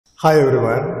Hi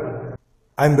everyone,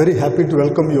 I am very happy to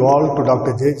welcome you all to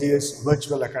Dr. JJ's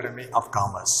Virtual Academy of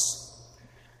Commerce.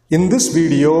 In this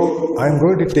video, I am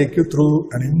going to take you through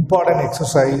an important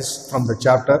exercise from the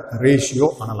chapter Ratio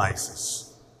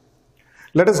Analysis.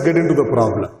 Let us get into the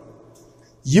problem.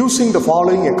 Using the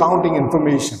following accounting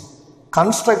information,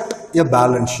 construct a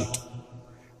balance sheet.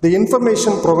 The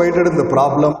information provided in the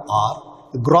problem are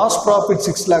the gross profit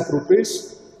 6 lakh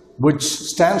rupees, which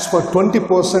stands for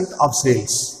 20% of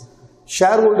sales.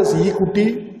 Shareholders'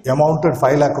 equity amounted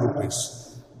 5 lakh rupees.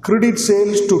 Credit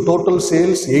sales to total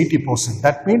sales 80%.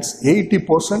 That means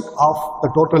 80% of the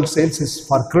total sales is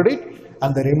for credit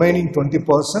and the remaining 20%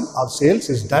 of sales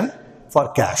is done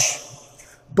for cash.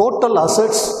 Total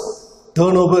assets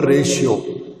turnover ratio.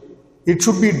 It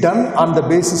should be done on the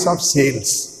basis of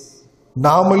sales.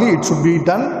 Normally it should be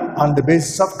done on the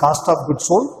basis of cost of goods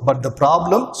sold, but the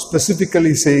problem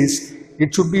specifically says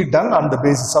it should be done on the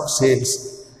basis of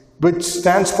sales, which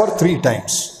stands for 3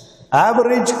 times.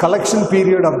 Average collection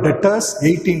period of debtors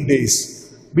 18 days.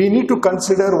 We need to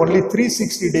consider only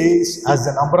 360 days as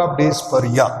the number of days per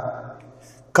year.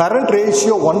 Current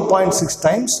ratio 1.6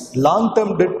 times,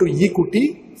 long-term debt to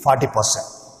equity 40%.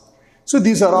 So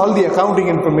these are all the accounting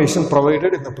information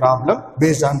provided in the problem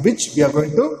based on which we are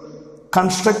going to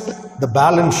construct the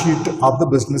balance sheet of the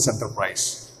business enterprise.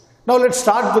 Now let's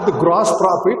start with the gross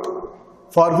profit,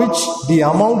 for which the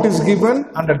amount is given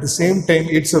and at the same time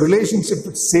its relationship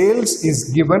with sales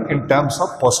is given in terms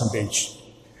of percentage.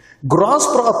 Gross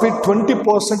profit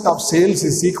 20% of sales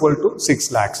is equal to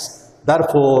 6 lakhs.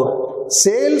 Therefore,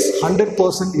 sales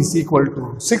 100% is equal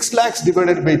to 6 lakhs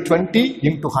divided by 20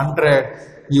 into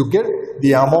 100. You get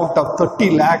the amount of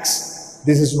 30 lakhs.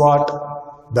 This is what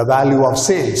the value of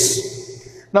sales.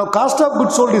 Now, cost of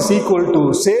goods sold is equal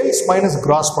to sales minus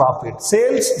gross profit.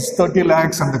 Sales is 30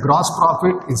 lakhs and the gross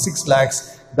profit is 6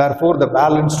 lakhs. Therefore, the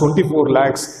balance 24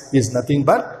 lakhs is nothing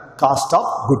but cost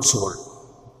of goods sold.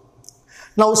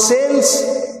 Now, sales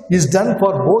is done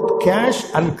for both cash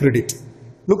and credit.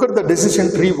 Look at the decision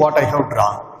tree what I have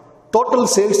drawn. Total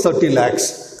sales 30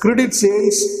 lakhs. Credit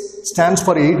sales stands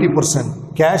for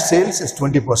 80%. Cash sales is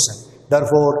 20%.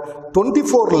 Therefore,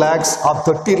 24 lakhs of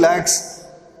 30 lakhs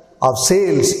of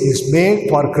sales is made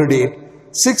for credit,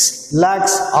 6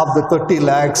 lakhs of the 30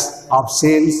 lakhs of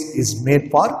sales is made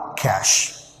for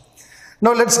cash.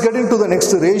 Now let's get into the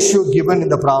next ratio given in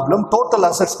the problem, total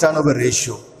assets turnover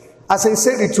ratio. As I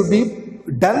said, it should be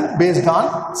done based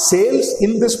on sales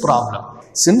in this problem.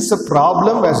 Since the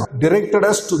problem has directed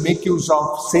us to make use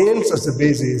of sales as a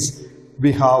basis,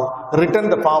 we have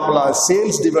written the formula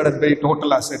sales divided by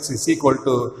total assets is equal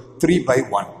to 3 by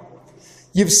 1.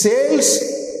 If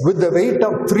sales with the weight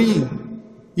of 3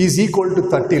 is equal to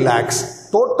 30 lakhs.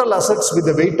 Total assets with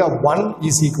the weight of 1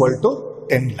 is equal to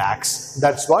 10 lakhs.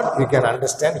 That's what we can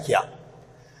understand here.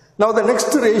 Now the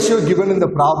next ratio given in the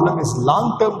problem is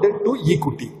long-term debt to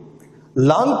equity.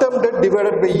 Long-term debt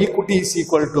divided by equity is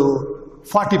equal to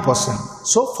 40%.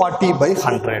 So 40 by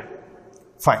 100.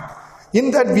 Fine. In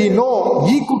that we know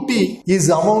equity is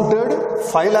amounted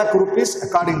 5 lakh rupees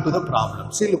according to the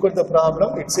problem. See, look at the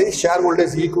problem. It says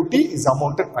shareholders' equity is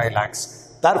amounted 5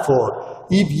 lakhs. Therefore,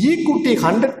 if equity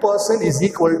 100% is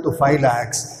equal to 5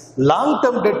 lakhs,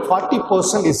 long-term debt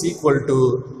 40% is equal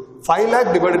to 5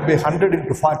 lakh divided by 100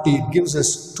 into 40, it gives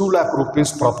us 2 lakh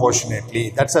rupees proportionately.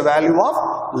 That's the value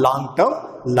of long-term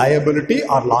liability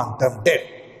or long-term debt.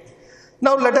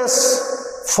 Now let us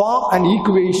form an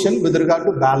equation with regard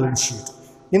to balance sheet.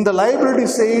 In the liability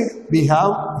side, we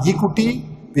have equity,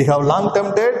 we have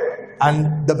long-term debt,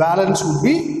 and the balance would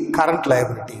be current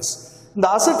liabilities. In the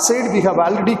asset side, we have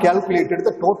already calculated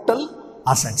the total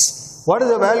assets. What is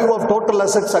the value of total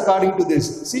assets according to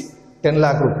this? See, 10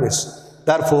 lakh rupees.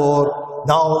 Therefore,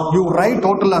 now you write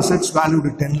total assets value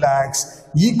to 10 lakhs,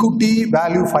 equity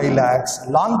value 5 lakhs,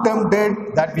 long-term debt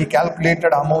that we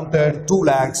calculated amounted 2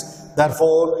 lakhs.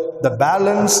 Therefore, the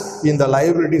balance in the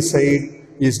liability side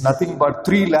is nothing but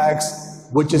 3 lakhs,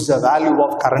 which is the value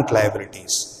of current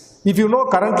liabilities. If you know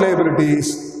current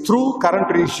liabilities, through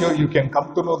current ratio, you can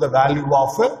come to know the value of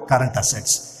current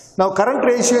assets. Now, current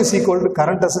ratio is equal to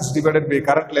current assets divided by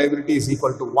current liability is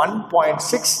equal to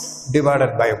 1.6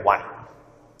 divided by 1.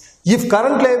 If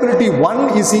current liability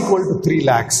 1 is equal to 3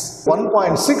 lakhs,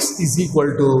 1.6 is equal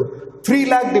to 3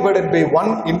 lakh divided by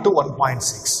 1 into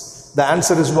 1.6. The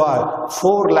answer is what?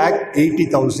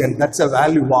 4,80,000. That's the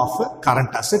value of current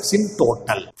assets in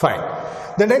total. Fine.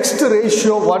 The next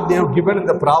ratio what they have given in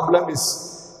the problem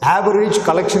is average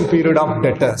collection period of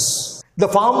debtors. The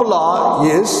formula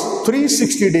is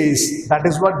 360 days. That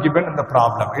is what given in the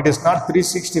problem. It is not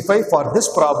 365 for this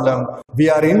problem. We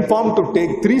are informed to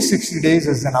take 360 days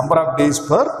as the number of days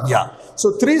per year.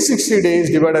 So 360 days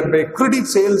divided by credit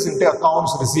sales into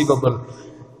accounts receivable.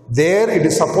 There it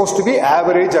is supposed to be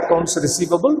average accounts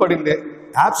receivable, but in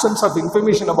the absence of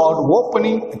information about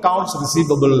opening accounts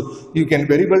receivable, you can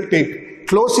very well take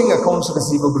closing accounts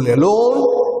receivable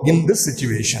alone in this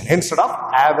situation instead of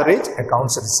average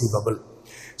accounts receivable.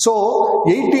 So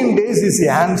 18 days is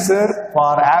the answer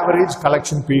for average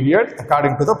collection period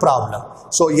according to the problem.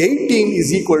 So 18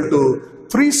 is equal to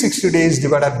 360 days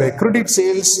divided by credit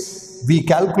sales. We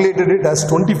calculated it as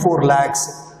 24 lakhs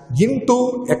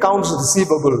into accounts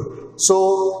receivable.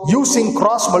 So using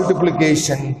cross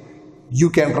multiplication,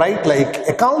 you can write like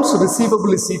accounts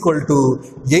receivable is equal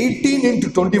to 18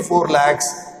 into 24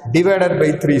 lakhs divided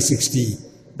by 360.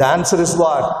 The answer is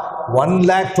what?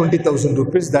 1,20,000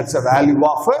 rupees. That's the value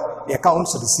of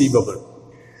accounts receivable.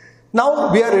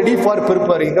 Now we are ready for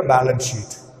preparing the balance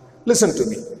sheet. Listen to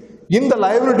me. In the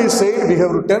liability side, we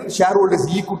have written shareholders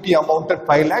equity amounted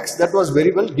 5 lakhs. That was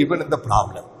very well given in the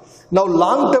problem. Now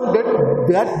long-term debt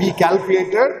that we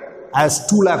calculated as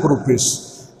 2 lakh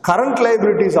rupees. Current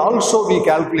liabilities also we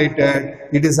calculated,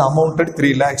 it is amounted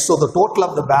 3 lakhs. So the total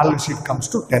of the balance sheet comes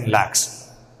to 10 lakhs.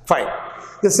 Fine.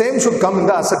 The same should come in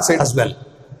the asset side as well.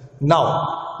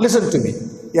 Now, listen to me.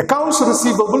 Accounts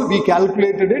receivable, we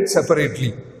calculated it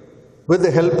separately with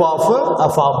the help of a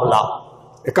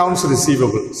formula. Accounts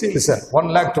receivable. See, listen,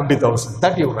 1,20,000.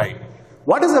 That you write.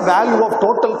 What is the value of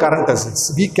total current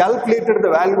assets? We calculated the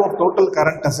value of total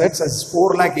current assets as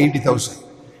 4,80,000.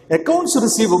 Accounts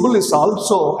receivable is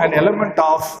also an element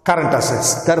of current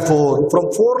assets. Therefore, from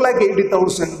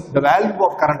 4,80,000, the value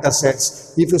of current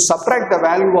assets, if you subtract the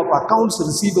value of accounts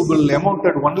receivable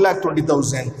amounted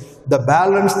 1,20,000, the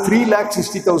balance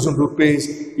 3,60,000 rupees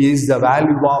is the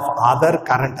value of other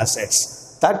current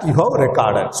assets that you have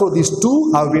recorded. So these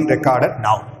two have been recorded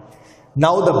now.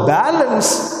 Now the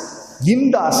balance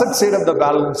in the asset side of the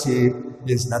balance sheet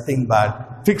is nothing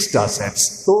but fixed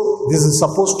assets. So this is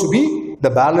supposed to be the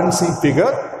balancing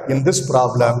figure in this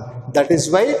problem. That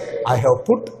is why I have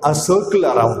put a circle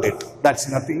around it. That's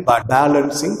nothing but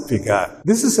balancing figure.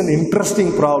 This is an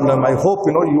interesting problem. I hope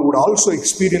you would also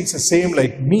experience the same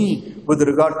like me with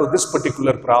regard to this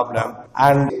particular problem.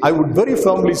 And I would very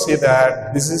firmly say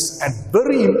that this is a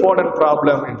very important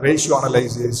problem in ratio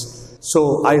analysis.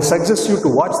 So I suggest you to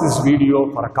watch this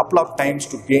video for a couple of times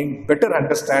to gain better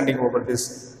understanding over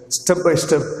this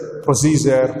step-by-step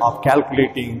procedure of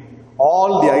calculating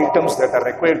all the items that are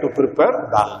required to prepare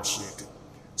balance sheet.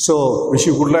 So wish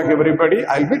you good luck everybody.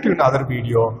 I'll meet you in another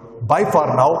video. Bye for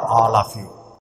now, all of you.